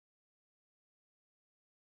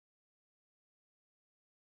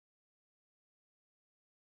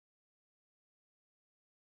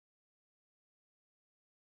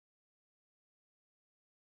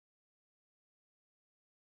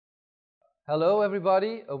Hello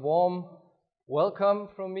everybody, a warm welcome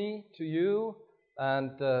from me to you,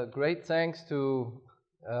 and great thanks to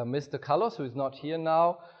Mr. Carlos, who is not here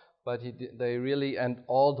now, but they really, and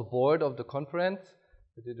all the board of the conference,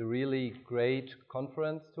 they did a really great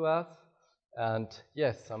conference to us. And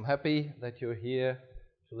yes, I'm happy that you're here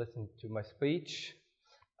to listen to my speech.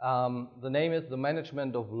 The name is The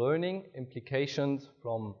Management of Learning, Implications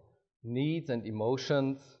from Needs and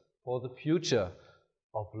Emotions for the Future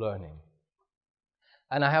of Learning.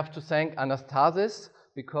 And I have to thank Anastasis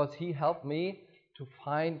because he helped me to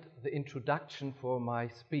find the introduction for my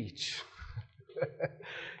speech.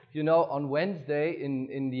 You know, on Wednesday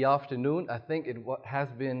in the afternoon, I think it has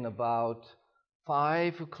been about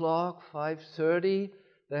 5 o'clock, 5:30,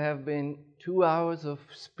 there have been 2 hours of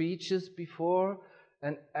speeches before,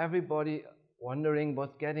 and everybody wondering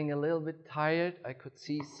was getting a little bit tired. I could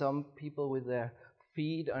see some people with their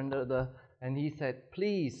feet and he said,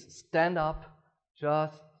 please stand up,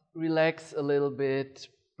 just relax a little bit,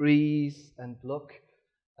 breathe and look.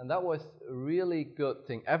 And that was a really good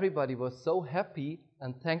thing. Everybody was so happy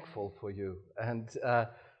and thankful for you. And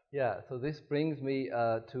so this brings me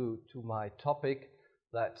to my topic,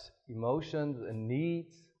 that emotions and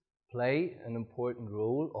needs play an important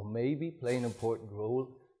role, or maybe play an important role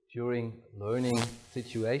during learning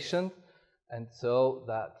situations, and so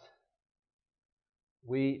that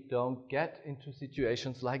we don't get into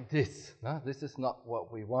situations like this. No? This is not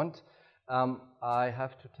what we want. I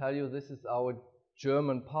have to tell you, this is our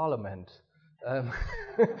German parliament. No.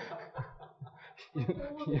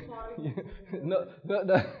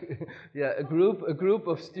 Yeah, a group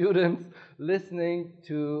of students listening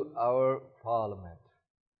to our parliament.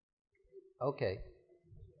 Okay.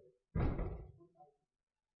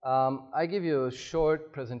 I give you a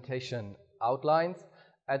short presentation outlines.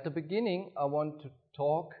 At the beginning, I want to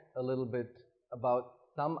talk a little bit about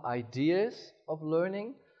some ideas of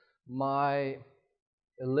learning, a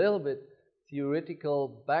little bit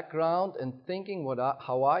theoretical background and thinking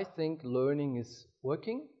how I think learning is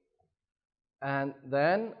working. And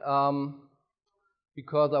then,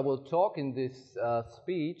 because I will talk in this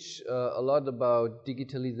speech a lot about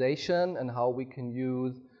digitalization and how we can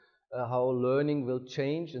use, how learning will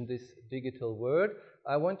change in this digital world,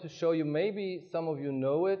 I want to show you, maybe some of you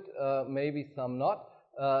know it, maybe some not,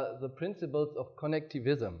 the principles of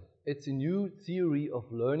connectivism. It's a new theory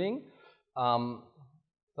of learning.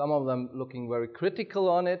 Some of them looking very critical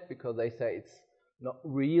on it because they say it's not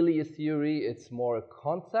really a theory, it's more a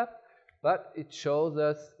concept, but it shows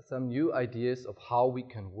us some new ideas of how we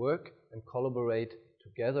can work and collaborate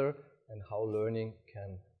together and how learning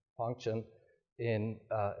can function in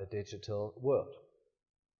a digital world.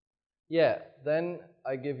 Yeah, then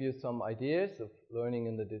I give you some ideas of learning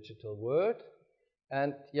in the digital world.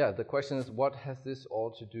 And yeah, the question is, what has this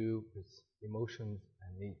all to do with emotions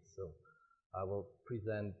and needs? So I will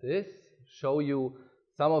present this, show you,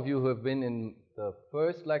 some of you who have been in the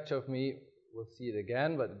first lecture of me will see it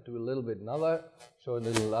again, but do a little bit show a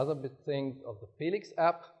little other bit things of the Felix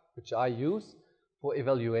app, which I use for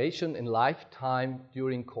evaluation in lifetime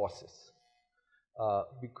during courses.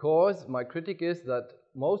 Because my critic is that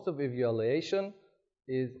most of evaluation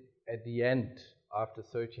is at the end, after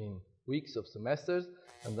 13 weeks of semesters,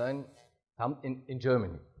 and then in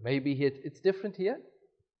Germany. Maybe here it's different here?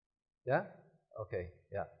 Yeah? Okay,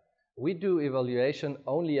 yeah. We do evaluation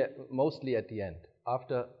mostly at the end,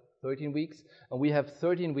 after 13 weeks, and we have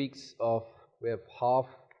 13 weeks we have half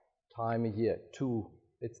time a year, 2.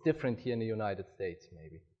 It's different here in the United States,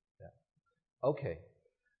 maybe. Yeah. Okay.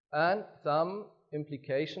 And some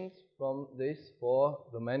implications from this for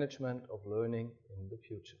the management of learning in the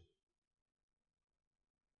future.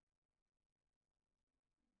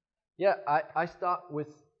 Yeah, I start with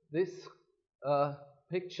this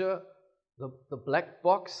picture, the black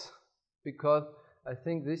box, because I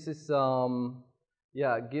think this is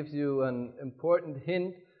gives you an important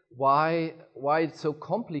hint why it's so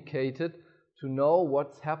complicated to know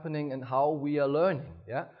what's happening and how we are learning.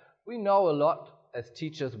 Yeah, we know a lot as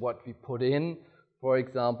teachers what we put in. For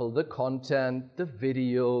example, the content, the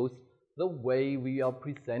videos, the way we are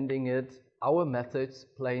presenting it, our methods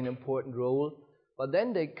play an important role. But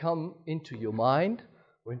then they come into your mind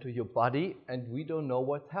or into your body and we don't know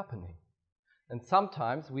what's happening. And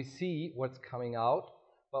sometimes we see what's coming out,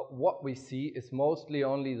 but what we see is mostly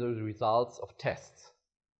only the results of tests.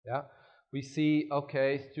 Yeah? We see,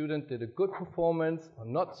 okay, student did a good performance, or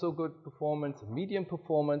not so good performance, a medium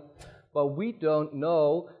performance, but we don't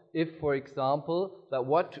know if, for example, that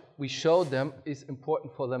what we show them is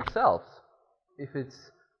important for themselves, if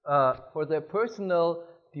it's for their personal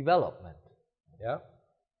development. Yeah?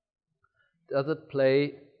 Does it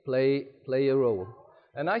play play a role.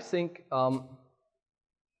 And I think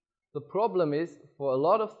the problem is, for a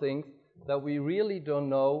lot of things, that we really don't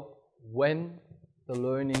know when the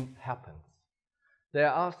learning happens.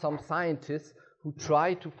 There are some scientists who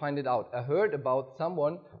try to find it out. I heard about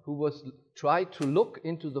someone who tried to look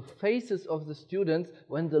into the faces of the students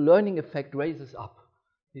when the learning effect raises up.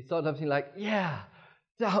 He thought something like, yeah,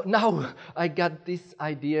 now I got this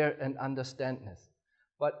idea and understand this.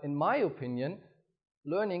 But in my opinion,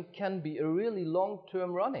 learning can be a really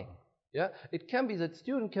long-term running. Yeah? It can be that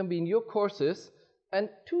students can be in your courses, and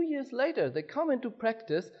 2 years later they come into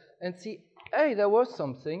practice and see, hey, there was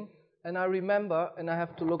something, and I remember, and I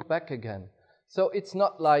have to look back again. So it's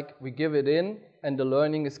not like we give it in and the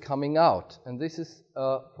learning is coming out. And this is,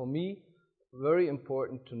 for me, very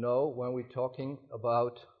important to know when we're talking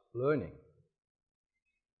about learning.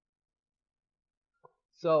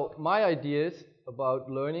 So my ideas about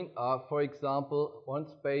learning are, for example,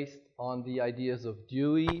 one's based on the ideas of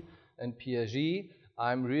Dewey and Piaget.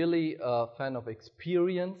 I'm really a fan of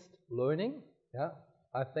experienced learning. Yeah?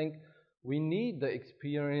 I think we need the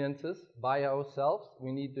experiences by ourselves.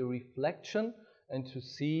 We need the reflection and to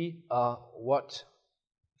see what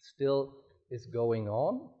still is going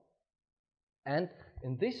on. And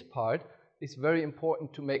in this part, it's very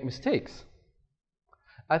important to make mistakes.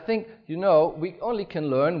 I think, you know, we only can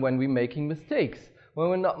learn when we're making mistakes. When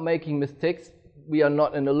we're not making mistakes, we are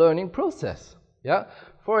not in a learning process. Yeah?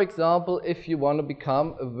 For example, if you want to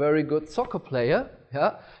become a very good soccer player,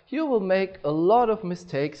 yeah, you will make a lot of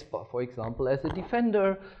mistakes, for example, as a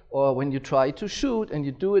defender, or when you try to shoot and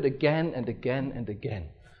you do it again and again and again.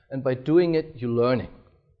 And by doing it, you're learning.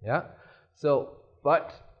 Yeah? So,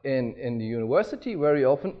 but in the university, very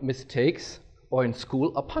often mistakes, or in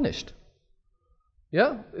school, are punished.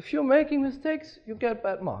 Yeah? If you're making mistakes, you get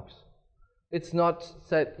bad marks. It's not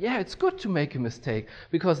said, yeah, it's good to make a mistake,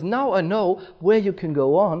 because now I know where you can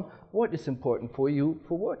go on, what is important for you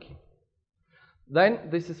for working. Then,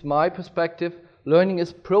 this is my perspective, learning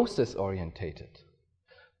is process-orientated.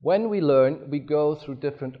 When we learn, we go through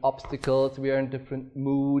different obstacles, we are in different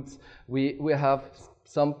moods, we have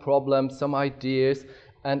some problems, some ideas,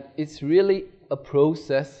 and it's really a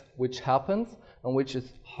process which happens and which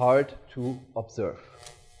is hard to observe.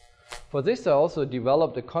 For this, I also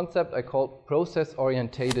developed a concept I call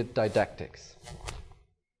process-orientated didactics.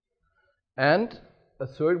 And a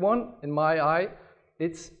third one, in my eye,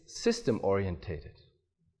 it's system-orientated.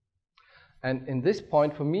 And in this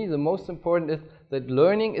point, for me, the most important is that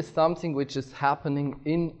learning is something which is happening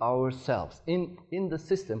in ourselves, in the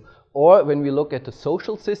system. Or when we look at the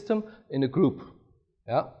social system, in a group,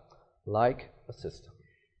 yeah, like a system.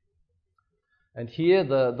 And here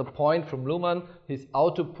the point from Luhmann, his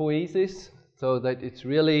autopoiesis, so that it's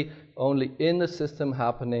really only in the system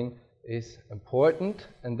happening, is important.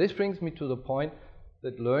 And this brings me to the point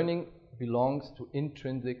that learning belongs to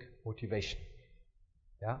intrinsic motivation.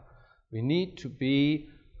 Yeah? We need to be,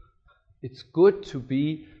 it's good to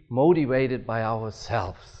be motivated by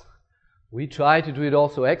ourselves. We try to do it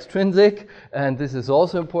also extrinsic, and this is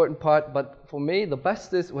also an important part, but for me the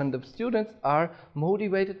best is when the students are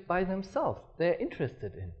motivated by themselves. They're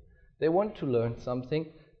interested in. They want to learn something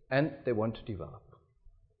and they want to develop.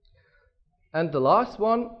 And the last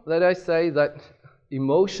one that I say, that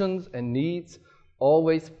emotions and needs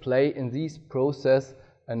always play in this process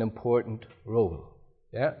an important role.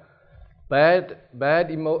 Yeah?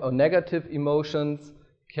 Or negative emotions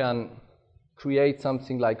can create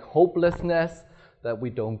something like hopelessness, that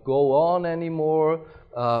we don't go on anymore,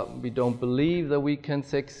 we don't believe that we can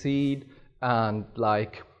succeed, and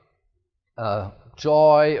like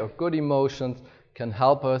joy or good emotions can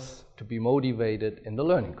help us to be motivated in the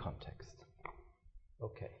learning context.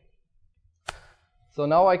 Okay. So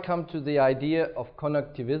now I come to the idea of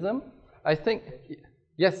connectivism. I think,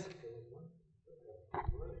 yes?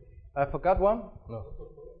 I forgot one? No.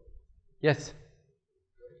 Yes.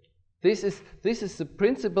 This is the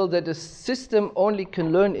principle that a system only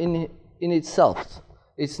can learn in itself.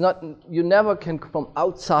 It's not, you never can from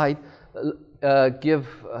outside give,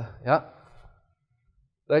 yeah.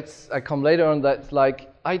 I come later on, that's like,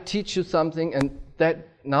 I teach you something and that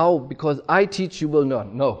now, because I teach you will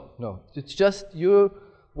learn. No. It's just your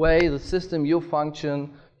way, the system, your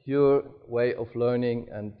function, your way of learning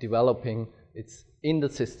and developing. It's in the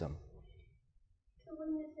system. So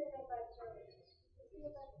when you say about the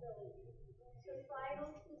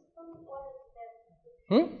societal system, what is that?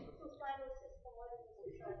 Societal system, what is the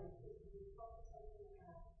societal system?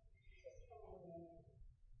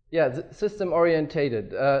 Yeah,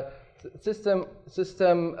 system-orientated.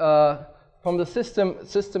 From the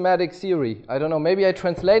systematic theory. I don't know, maybe I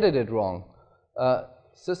translated it wrong.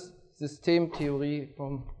 Systemtheorie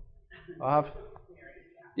from...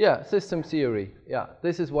 Yeah, system theory. Yeah,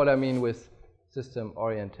 this is what I mean with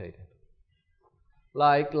system-orientated.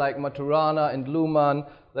 Like Maturana and Luhmann,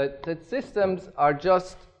 that systems are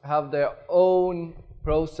just have their own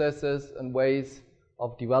processes and ways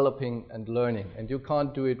of developing and learning, and you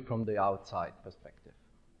can't do it from the outside perspective.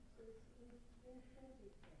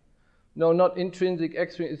 No, not intrinsic,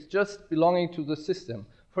 extrinsic, it's just belonging to the system.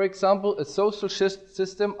 For example, a social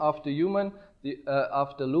system after Luhmann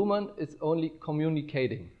is only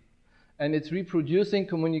communicating, and it's reproducing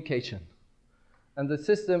communication. And the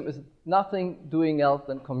system is nothing doing else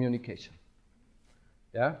than communication.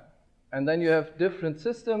 Yeah? And then you have different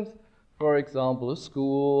systems, for example, a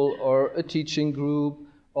school or a teaching group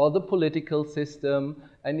or the political system,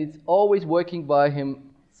 and it's always working by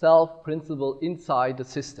himself principle inside the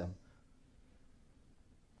system.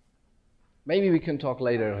 Maybe we can talk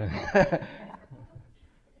later.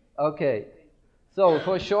 Okay. So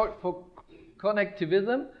for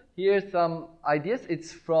connectivism, here's some ideas.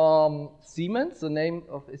 It's from Siemens. The name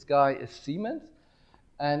of this guy is Siemens.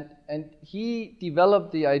 And he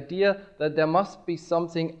developed the idea that there must be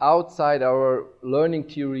something outside our learning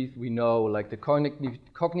theories we know, like the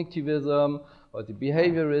cognitivism or the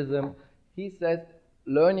behaviorism. He says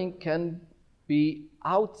learning can be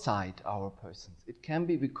outside our persons. It can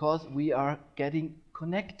be because we are getting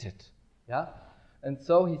connected. Yeah? And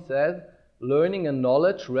so he says, learning and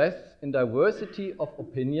knowledge rests in diversity of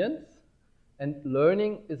opinions, and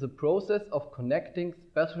learning is a process of connecting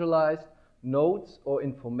specialized nodes or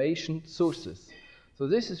information sources. So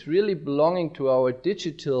this is really belonging to our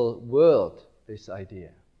digital world, this idea.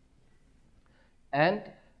 And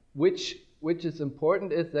which is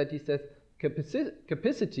important is that he says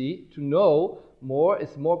capacity to know more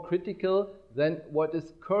is more critical than what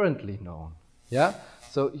is currently known. Yeah?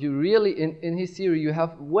 So you really, in his theory, you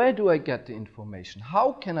have, where do I get the information?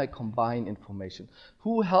 How can I combine information?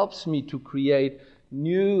 Who helps me to create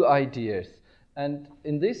new ideas? And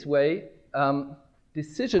in this way,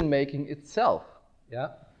 decision-making itself, yeah,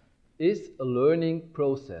 is a learning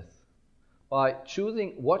process. By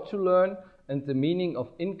choosing what to learn, and the meaning of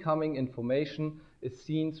incoming information is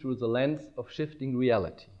seen through the lens of shifting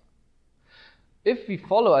reality. If we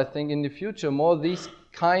follow, I think, in the future more these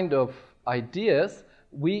kind of ideas,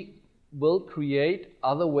 we will create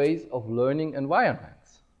other ways of learning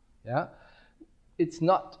environments. Yeah? It's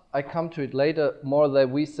not, I come to it later, more that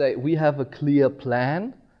we say we have a clear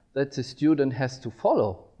plan that the student has to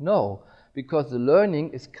follow. No, because the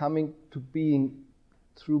learning is coming to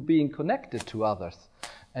through being connected to others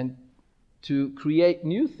and to create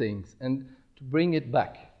new things and to bring it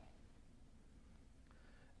back.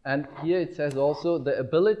 And here it says also the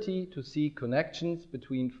ability to see connections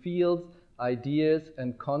between fields, ideas,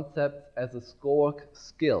 and concepts as a core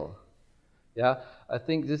skill. Yeah, I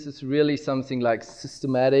think this is really something like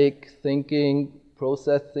systematic thinking,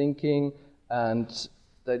 process thinking, and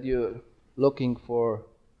that you're looking for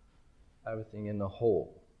everything in a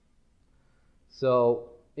whole. So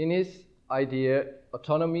in his idea,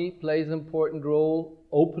 autonomy plays an important role,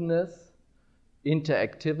 openness,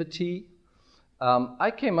 interactivity. I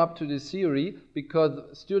came up to this theory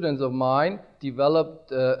because students of mine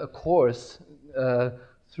developed a course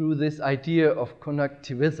through this idea of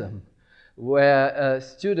connectivism, where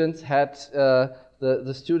students had,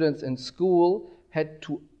 the students in school had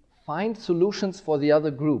to find solutions for the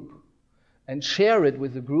other group and share it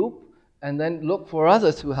with the group, and then look for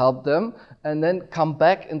others who help them, and then come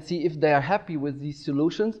back and see if they are happy with these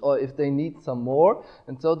solutions or if they need some more.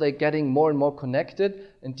 And so they're getting more and more connected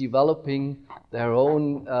and developing their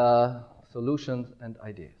own solutions and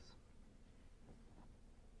ideas.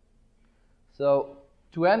 So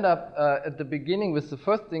to end up at the beginning with the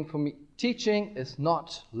first thing for me, teaching is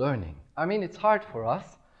not learning. I mean, it's hard for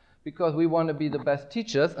us because we want to be the best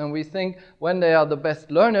teachers, and we think when they are the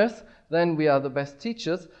best learners, then we are the best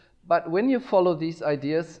teachers. But when you follow these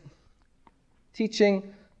ideas,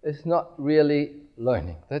 teaching is not really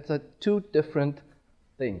learning. That's two different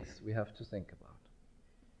things we have to think about.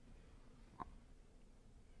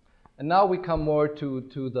 And now we come more to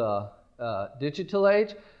the digital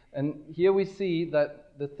age. And here we see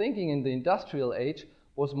that the thinking in the industrial age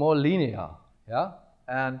was more linear. Yeah?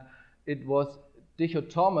 And it was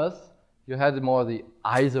dichotomous. You had more the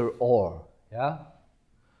either or. Yeah?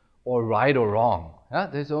 Or right or wrong. Yeah?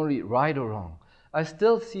 There's only right or wrong. I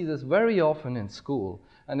still see this very often in school,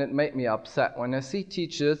 and it made me upset when I see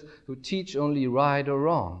teachers who teach only right or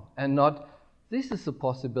wrong, and not this is a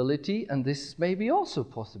possibility and this may be also a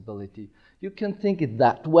possibility. You can think it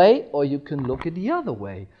that way, or you can look at the other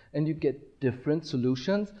way, and you get different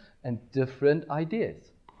solutions, and different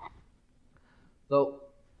ideas. So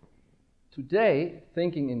today,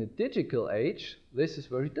 thinking in a digital age, this is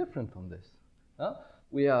very different from this.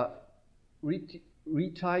 We are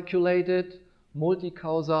reticulated,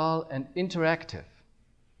 multicausal, and interactive.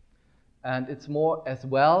 And it's more as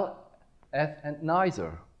well as and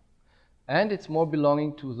neither. And it's more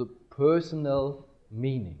belonging to the personal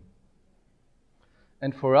meaning.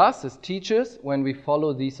 And for us as teachers, when we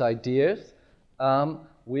follow these ideas,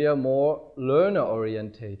 we are more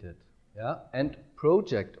learner-orientated, and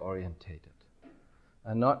project-orientated,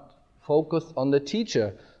 and not focused on the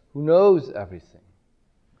teacher who knows everything.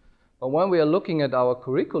 But when we are looking at our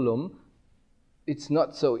curriculum, it's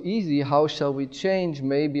not so easy. How shall we change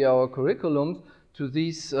maybe our curriculums to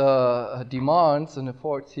these demands and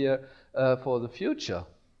efforts here for the future?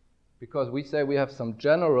 Because we say we have some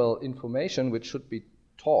general information which should be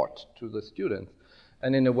taught to the students,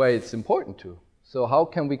 and in a way it's important to. So how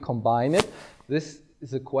can we combine it? This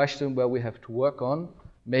is a question where we have to work on,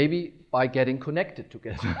 maybe by getting connected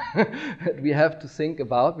together. We have to think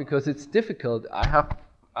about, because it's difficult. I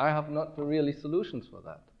have not really solutions for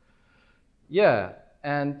that. Yeah,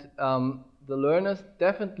 and the learners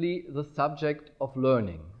definitely the subject of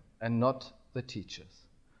learning and not the teachers.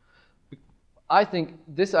 I think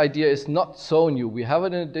this idea is not so new. We have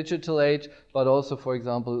it in a digital age, but also, for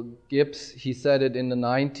example, Gibbs, he said it in the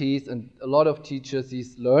 90s, and a lot of teachers,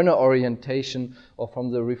 these learner orientation or from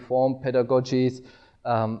the reform pedagogies.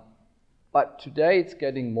 But today it's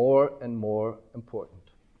getting more and more important.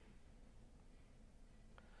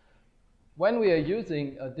 When we are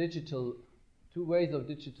using two ways of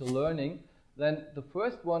digital learning, then the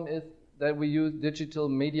first one is that we use digital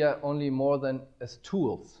media only more than as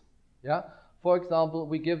tools. Yeah? For example,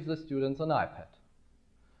 we give the students an iPad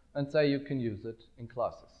and say you can use it in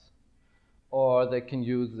classes. Or they can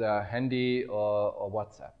use their handy or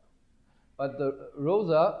WhatsApp. But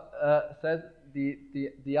Rosa says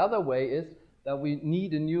the other way is that we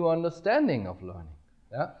need a new understanding of learning.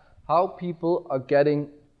 Yeah? How people are getting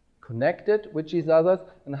connected with each other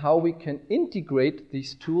and how we can integrate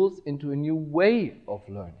these tools into a new way of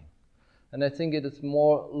learning. And I think it is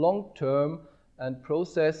more long-term and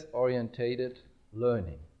process-orientated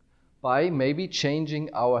learning by maybe changing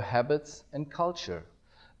our habits and culture.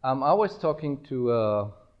 I was talking to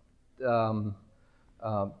a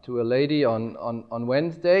lady on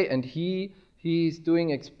Wednesday, and he's doing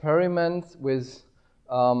experiments with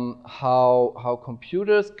how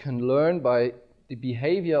computers can learn by the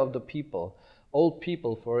behavior of the people. Old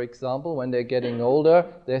people, for example, when they're getting older,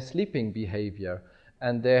 their sleeping behavior.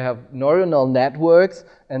 And they have neuronal networks,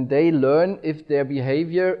 and they learn if their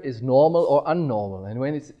behavior is normal or unnormal. And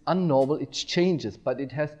when it's unnormal, it changes, but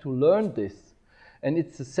it has to learn this. And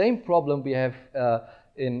it's the same problem we have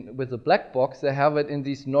with the black box. They have it in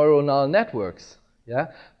these neuronal networks,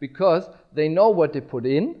 because they know what they put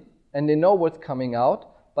in, and they know what's coming out,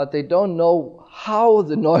 but they don't know how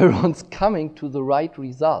the neurons coming to the right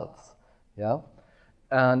results.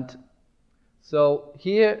 And so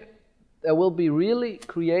here there will be really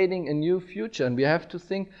creating a new future, and we have to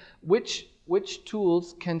think which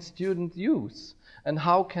tools can students use and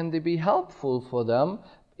how can they be helpful for them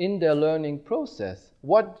in their learning process.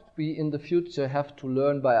 What we in the future have to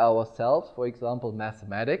learn by ourselves, for example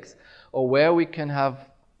mathematics, or where we can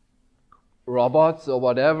have robots or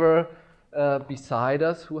whatever beside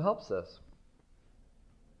us who helps us.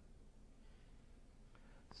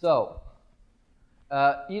 So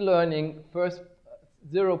e-learning first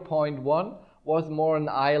 0.1 was more an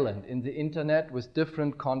island in the internet with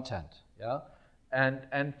different content,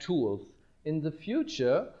 and tools. In the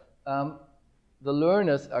future, the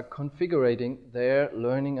learners are configuring their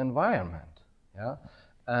learning environment,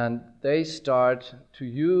 and they start to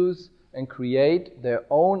use and create their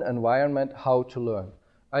own environment how to learn.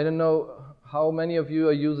 I don't know how many of you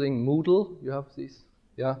are using Moodle. You have these,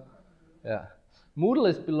 yeah. Moodle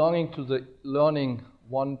is belonging to the Learning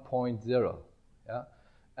 1.0.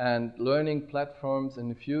 And learning platforms in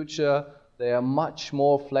the future, they are much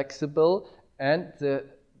more flexible, and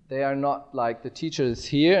they are not like the teacher is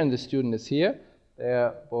here and the student is here. They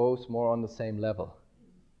are both more on the same level.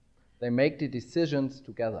 They make the decisions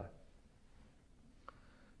together.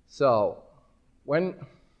 So, when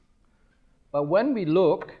we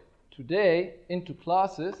look today into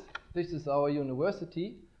classes, this is our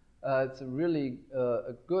university. It's a really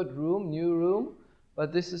a good room, new room,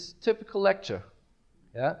 but this is typical lecture.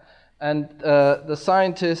 And the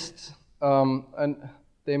scientists and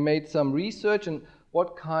they made some research, and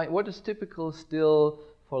what is typical still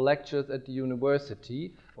for lectures at the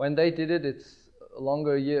university. When they did it, it's a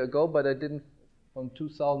longer year ago, but I didn't from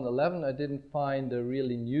 2011. I didn't find a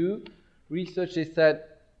really new research. They said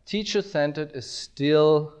teacher-centered is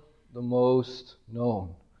still the most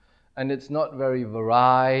known. And it's not very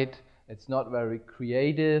varied, it's not very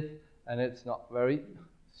creative, and it's not very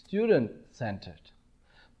student-centered.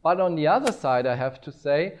 But on the other side, I have to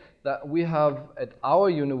say that we have at our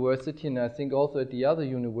university, and I think also at the other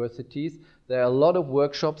universities, there are a lot of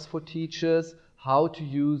workshops for teachers, how to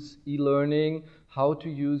use e-learning, how to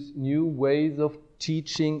use new ways of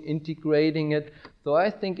teaching, integrating it. So I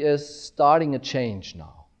think it's starting a change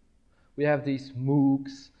now. We have these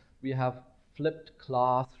MOOCs, we have flipped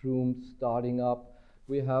classrooms starting up,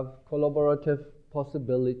 we have collaborative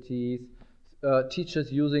possibilities,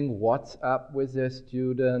 teachers using WhatsApp with their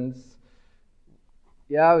students.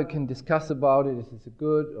 Yeah, we can discuss about it, is it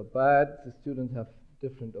good or bad, the students have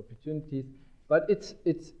different opportunities, but it's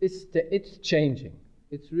changing.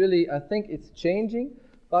 It's really, I think it's changing,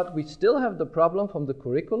 but we still have the problem from the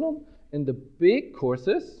curriculum in the big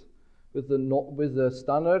courses with the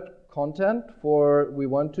standard content for we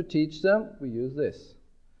want to teach them, we use this.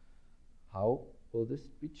 How will this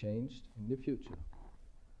be changed in the future?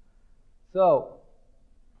 So,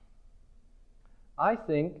 I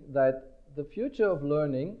think that the future of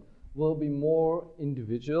learning will be more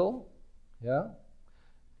individual, yeah,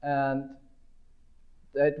 and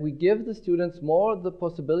that we give the students more the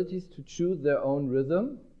possibilities to choose their own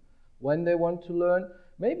rhythm when they want to learn.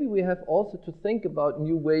 Maybe we have also to think about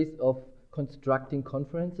new ways of constructing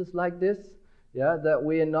conferences like this, yeah, that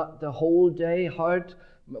we are not the whole day hard,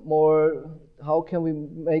 more, how can we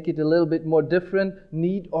make it a little bit more different,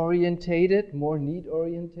 need-orientated, more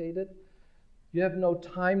need-orientated. You have no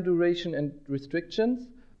time duration and restrictions.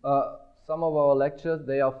 Some of our lectures,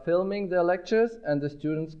 they are filming their lectures and the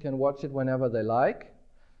students can watch it whenever they like.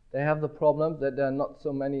 They have the problem that there are not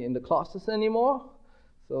so many in the classes anymore.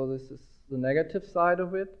 So this is the negative side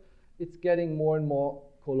of it. It's getting more and more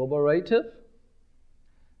collaborative,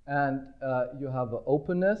 and you have an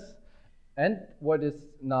openness. And what is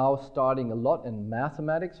now starting a lot in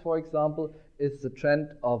mathematics, for example, is the trend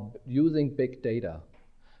of using big data.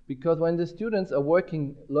 Because when the students are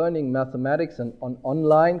learning mathematics and on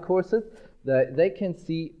online courses, they can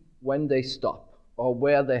see when they stop or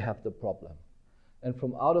where they have the problem. And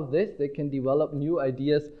from out of this, they can develop new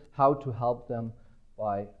ideas how to help them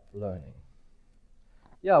by learning.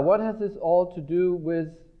 Yeah, what has this all to do with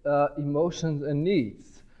emotions and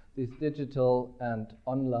needs, this digital and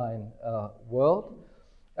online world?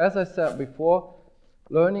 As I said before,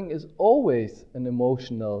 learning is always an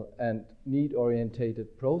emotional and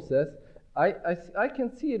need-orientated process. I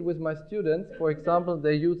can see it with my students. For example,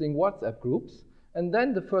 they're using WhatsApp groups, and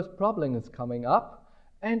then the first problem is coming up,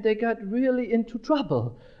 and they got really into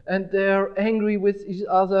trouble, and they're angry with each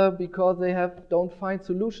other because they don't find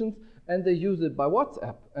solutions, and they use it by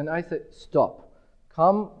WhatsApp. And I said, stop,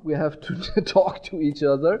 come, we have to talk to each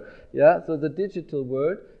other. Yeah, so the digital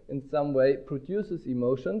world in some way produces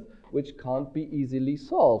emotions which can't be easily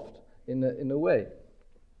solved in a way.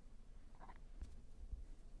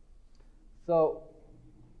 So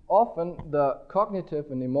often the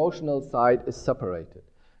cognitive and emotional side is separated.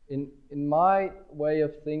 In my way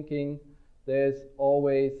of thinking, there's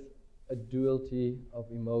always a duality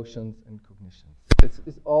of emotions and cognitions.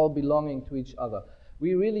 It's all belonging to each other.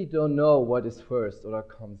 We really don't know what is first or what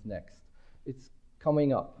comes next. It's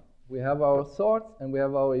coming up. We have our thoughts and we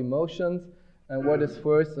have our emotions, and what is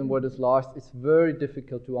first and what is last is very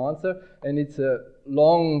difficult to answer, and it's a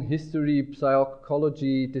long history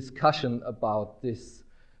psychology discussion about this.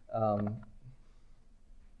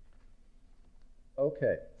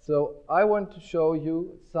 Okay, so I want to show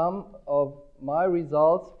you some of my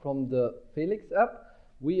results from the Felix app.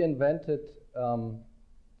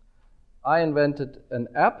 I invented an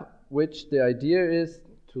app which the idea is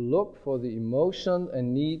to look for the emotion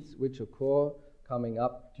and needs which occur coming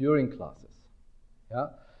up during classes. Yeah?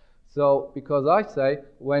 So, because I say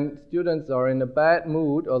when students are in a bad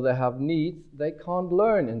mood or they have needs, they can't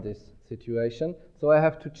learn in this situation, so I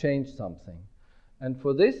have to change something. And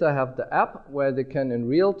for this I have the app where they can in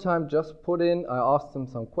real time just put in, I ask them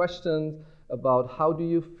some questions about how do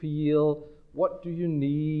you feel, what do you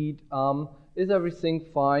need, is everything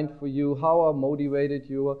fine for you, how motivated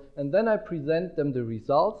you are, and then I present them the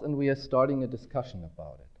results and we are starting a discussion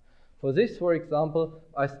about it. For this, for example,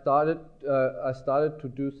 I started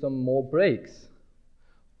to do some more breaks,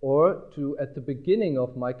 or at the beginning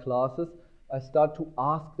of my classes, I start to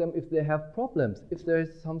ask them if they have problems, if there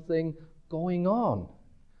is something going on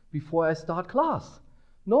before I start class.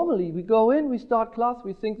 Normally, we go in, we start class,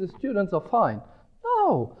 we think the students are fine.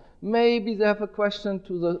 No, maybe they have a question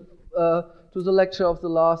to to the lecture of the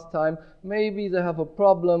last time. Maybe they have a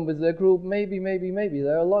problem with their group. Maybe.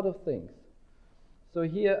 There are a lot of things. So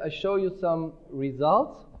here I show you some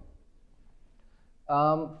results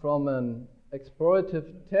from an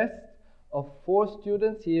explorative test of 4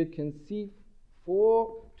 students. Here you can see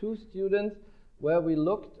 2 students where we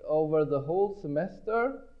looked over the whole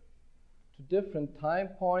semester to different time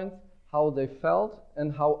points, how they felt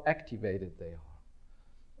and how activated they are.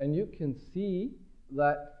 And you can see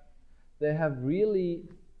that they have really,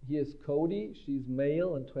 here's Cody, she's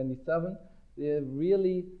male and 27, they have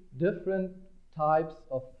really different types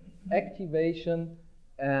of activation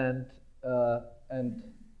and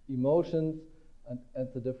emotions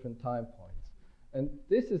at the different time points. And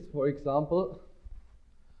this is, for example,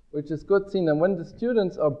 which is good seen, and when the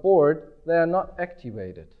students are bored, they are not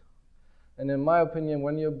activated. And in my opinion,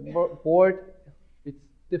 when you're bored, it's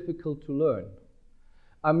difficult to learn.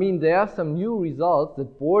 I mean, there are some new results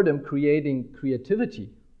that boredom creating creativity.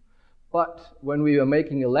 But when we are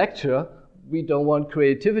making a lecture, we don't want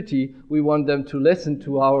creativity. We want them to listen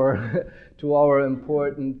to our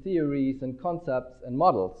important theories and concepts and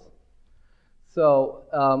models. So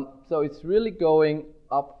it's really going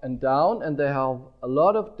up and down, and they have a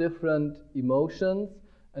lot of different emotions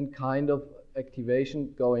and kind of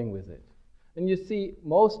activation going with it. And you see,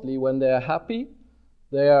 mostly when they are happy,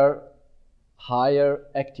 they are higher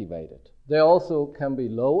activated. They also can be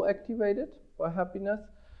low activated for happiness.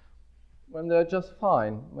 When they're just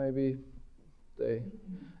fine, maybe they...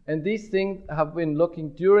 And these things have been looking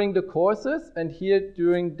during the courses and here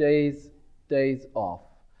during days off.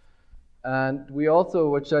 And we also,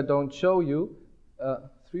 which I don't show you,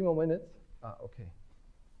 3 more minutes. Okay.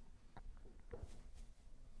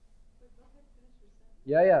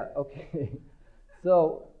 Yeah, okay.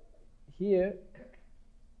 So here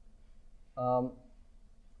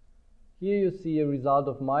you see a result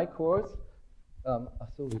of my course.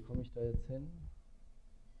 Achso, wie komme ich da jetzt hin?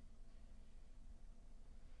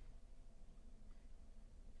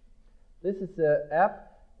 This is the app.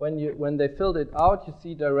 When they filled it out, you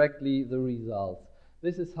see directly the results.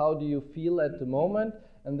 This is how do you feel at the moment,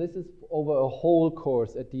 and this is over a whole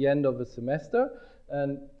course at the end of a semester.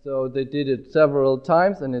 And so they did it several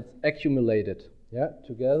times, and it's accumulated,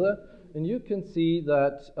 together. And you can see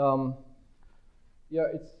that,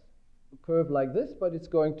 it's a curve like this, but it's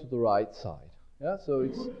going to the right side. So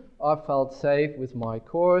I felt safe with my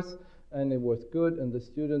course, and it was good, and the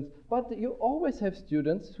students. But you always have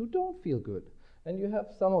students who don't feel good, and you have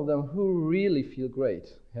some of them who really feel great.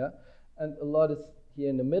 And a lot is here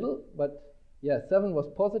in the middle, but 7 was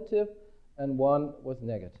positive, and 1 was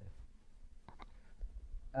negative.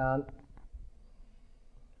 And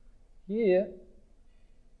here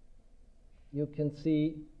you can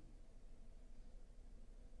see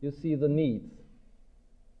the needs.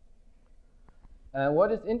 And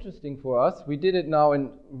what is interesting for us, we did it now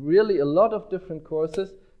in really a lot of different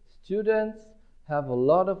courses. Students have a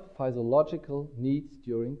lot of physiological needs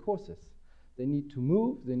during courses. They need to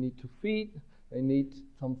move, they need to feed, they need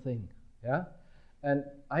something. And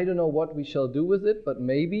I don't know what we shall do with it, but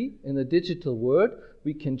maybe in the digital world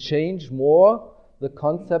we can change more the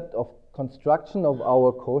concept of construction of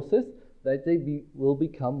our courses, that they will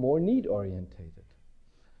become more need-orientated.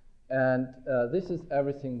 And this is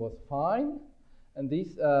everything was fine. And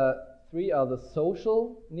these 3 are the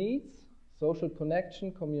social needs, social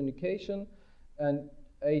connection, communication, and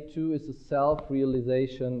A2 is the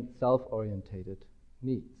self-realization, self-orientated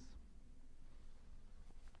needs.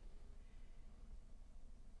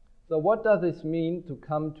 So what does this mean to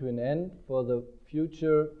come to an end for the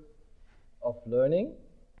future of learning?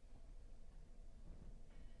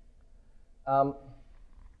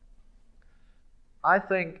 I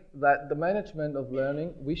think that the management of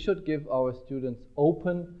learning, we should give our students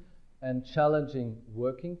open and challenging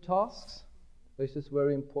working tasks. This is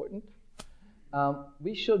very important.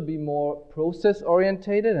 We should be more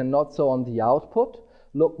process-orientated and not so on the output.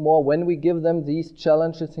 Look more when we give them these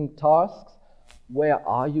challenging tasks. Where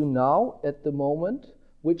are you now at the moment?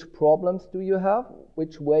 Which problems do you have?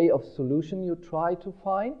 Which way of solution you try to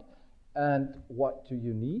find? And what do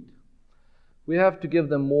you need? We have to give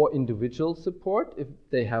them more individual support if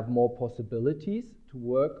they have more possibilities to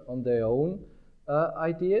work on their own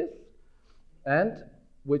ideas. And,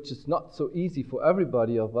 which is not so easy for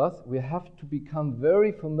everybody of us, we have to become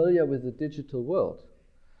very familiar with the digital world.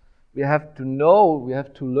 We have to know, we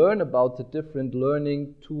have to learn about the different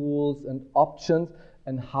learning tools and options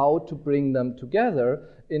and how to bring them together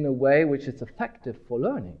in a way which is effective for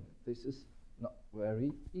learning. This is not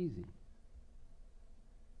very easy.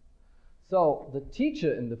 So the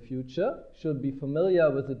teacher in the future should be familiar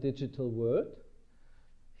with the digital world.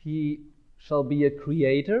 He shall be a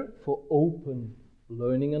creator for open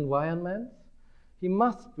learning environments. He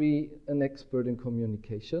must be an expert in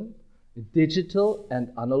communication, in digital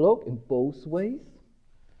and analog, in both ways.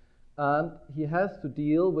 And he has to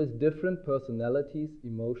deal with different personalities,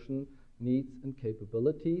 emotion, needs, and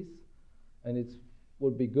capabilities. And it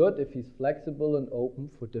would be good if he's flexible and open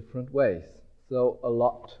for different ways. So a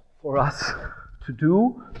lot for us to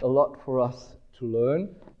do, a lot for us to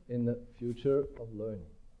learn in the future of learning.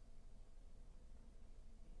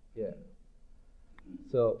 Yeah.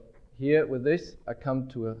 So here with this, I come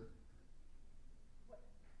to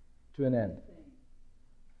an end.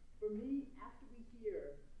 For me, after we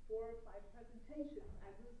hear 4 or 5 presentations, I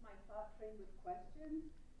lose my thought train with questions.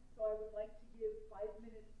 So I would like to give 5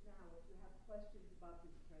 minutes now if you have questions about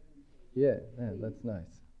this presentation. Yeah, that's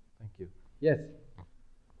nice. Thank you. Yes?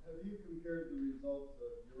 Have you compared the results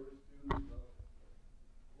of your students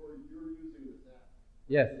or you're using this app?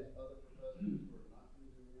 Yes. With other professors who are not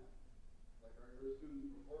using the app? Like, are your students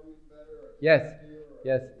performing better? Yes.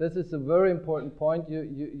 Yes, this is a very important point.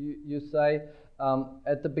 You say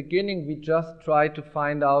at the beginning we just try to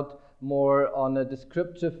find out more on a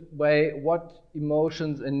descriptive way what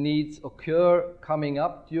emotions and needs occur coming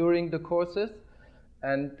up during the courses.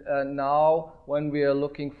 And now when we are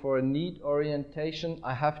looking for a need orientation,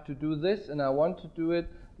 I have to do this, and I want to do it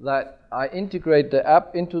that I integrate the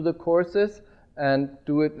app into the courses and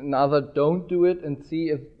do it, and others don't do it, and see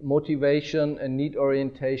if motivation and need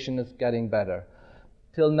orientation is getting better.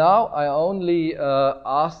 Till now, I only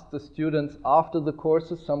asked the students after the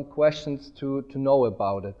courses some questions to know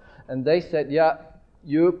about it. And they said, yeah,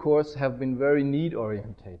 your course have been very need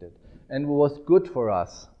orientated and was good for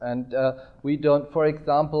us. And we don't, for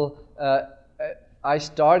example, I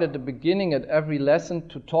start at the beginning at every lesson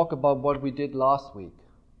to talk about what we did last week.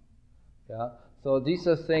 Yeah. So these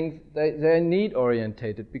are things, they're need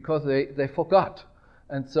orientated because they forgot.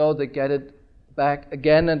 And so they get it back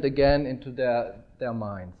again and again into their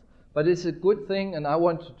minds. But it's a good thing, and I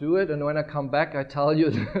want to do it, and when I come back I tell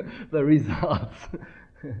you the results.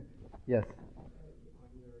 Yes? On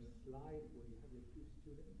your slide where you have your 2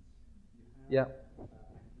 students, you have yeah.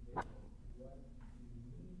 What do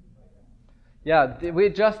you mean by that? Yeah,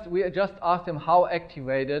 we just asked them how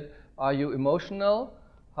activated are you emotional,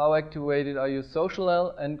 how activated are you social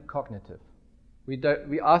and cognitive.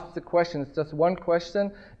 We asked the question, it's just one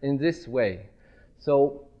question in this way.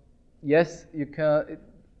 So yes, it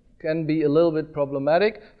can be a little bit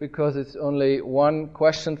problematic because it's only one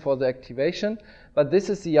question for the activation. But this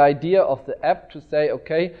is the idea of the app, to say,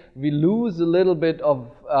 okay, we lose a little bit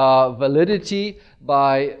of validity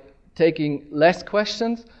by taking less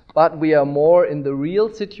questions, but we are more in the real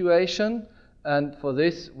situation, and for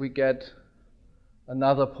this we get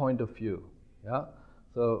another point of view. Yeah.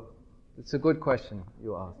 So it's a good question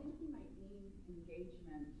you asked. I think you might mean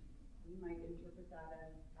engagement. You might interpret that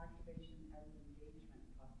as activation as engagement,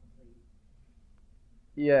 possibly.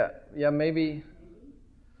 Yeah, maybe.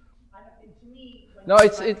 To me, No,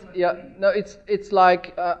 it's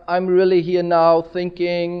like I'm really here now,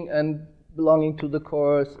 thinking and belonging to the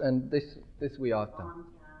course, and this we ask them. on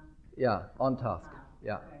task. Yeah, on task.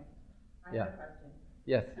 Yeah. Okay. I Yeah. have a question.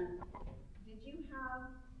 Yes. Did you have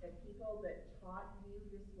people that taught you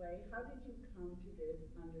this way? How did you come to this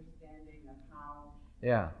understanding of how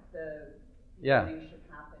Yeah. the Yeah. learning should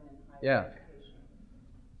happen in higher Yeah. education?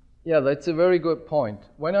 Yeah, that's a very good point.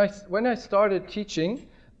 When I started teaching,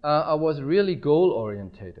 I was really goal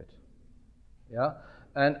orientated. Yeah,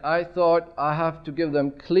 and I thought I have to give them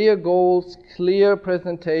clear goals, clear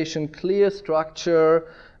presentation, clear structure,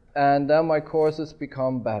 and then my courses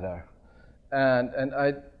become better.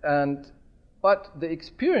 But the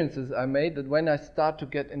experiences I made, that when I start to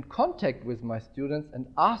get in contact with my students and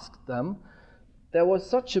ask them, there was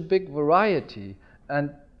such a big variety, and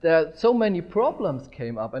there so many problems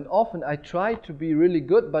came up, and often I tried to be really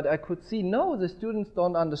good, but I could see, no, the students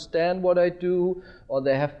don't understand what I do, or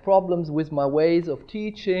they have problems with my ways of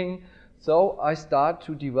teaching. So I start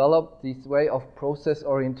to develop this way of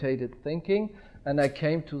process-orientated thinking, and I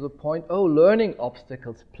came to the point, learning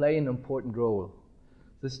obstacles play an important role.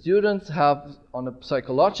 The students have, on a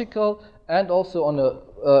psychological and also on a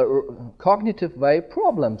cognitive way,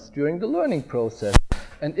 problems during the learning process.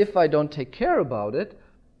 And if I don't take care about it,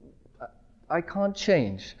 I can't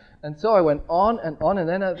change. And so I went on, and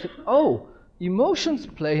then I said, emotions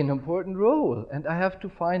play an important role, and I have to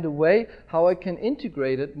find a way how I can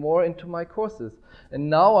integrate it more into my courses. And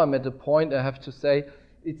now I'm at a point I have to say,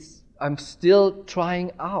 I'm still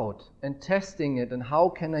trying out and testing it, and how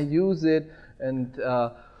can I use it, and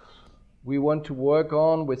we want to work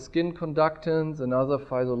on with skin conductance and other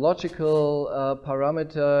physiological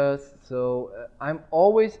parameters. So I'm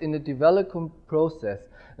always in a development process.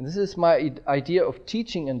 And this is my idea of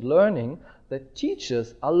teaching and learning, that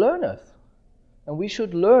teachers are learners. And we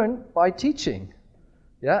should learn by teaching,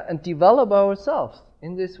 yeah, and develop ourselves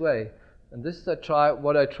in this way. And this is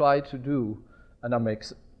what I try to do. And I make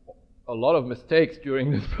a lot of mistakes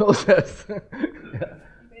during this process. Yeah.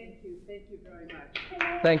 Thank you very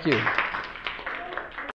much. Thank you.